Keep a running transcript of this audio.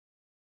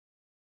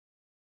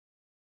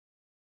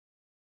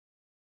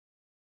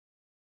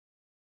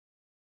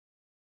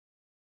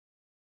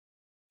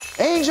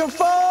Angel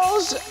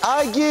Falls,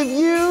 I give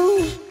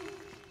you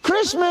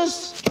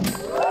Christmas.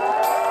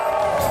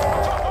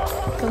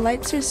 The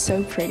lights are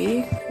so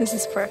pretty. This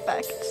is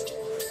perfect.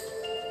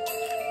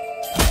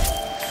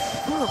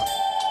 Oh,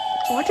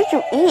 what did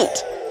you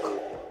eat?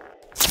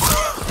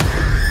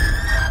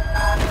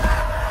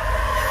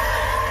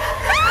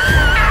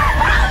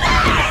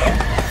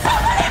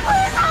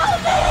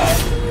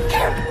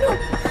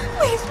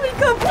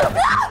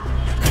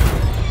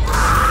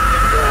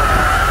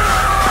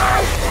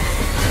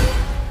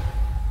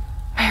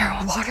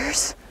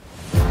 Waters?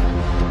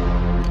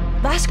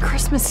 Last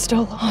Christmas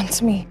still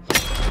haunts me.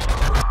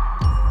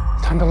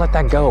 Time to let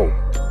that go.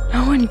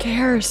 No one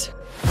cares.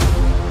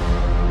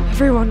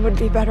 Everyone would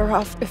be better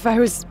off if I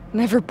was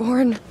never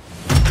born.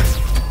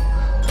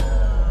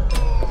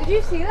 Did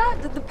you see that?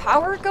 Did the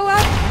power go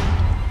out?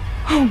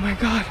 Oh my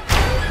God.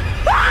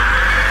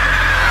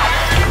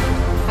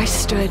 I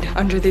stood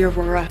under the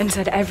aurora and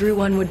said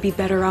everyone would be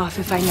better off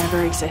if I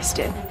never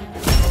existed.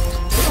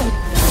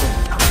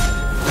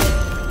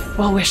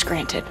 Well, wish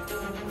granted.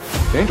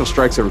 The angel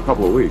strikes every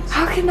couple of weeks.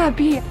 How can that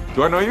be?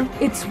 Do I know you?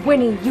 It's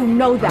Winnie, you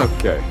know that.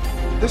 Okay.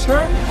 This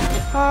her?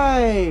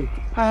 Hi,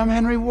 I'm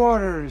Henry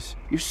Waters.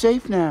 You're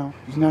safe now.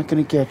 He's not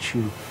gonna get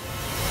you.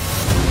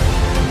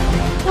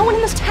 No one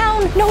in this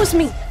town knows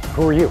me.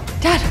 Who are you?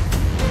 Dad.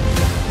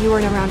 You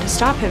weren't around to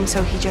stop him,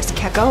 so he just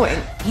kept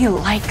going. He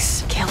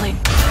likes killing.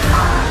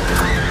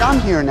 I'm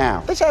here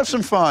now. Let's have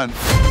some fun.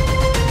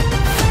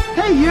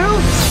 Hey, you!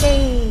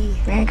 Hey.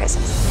 Merry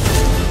Christmas.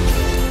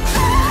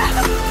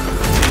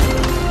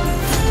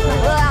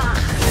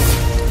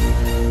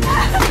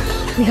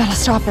 We gotta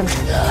stop him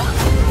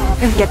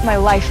and get my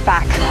life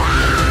back.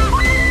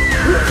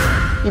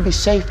 You'll be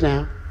safe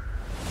now.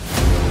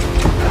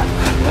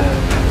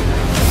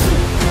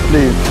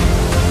 Leave.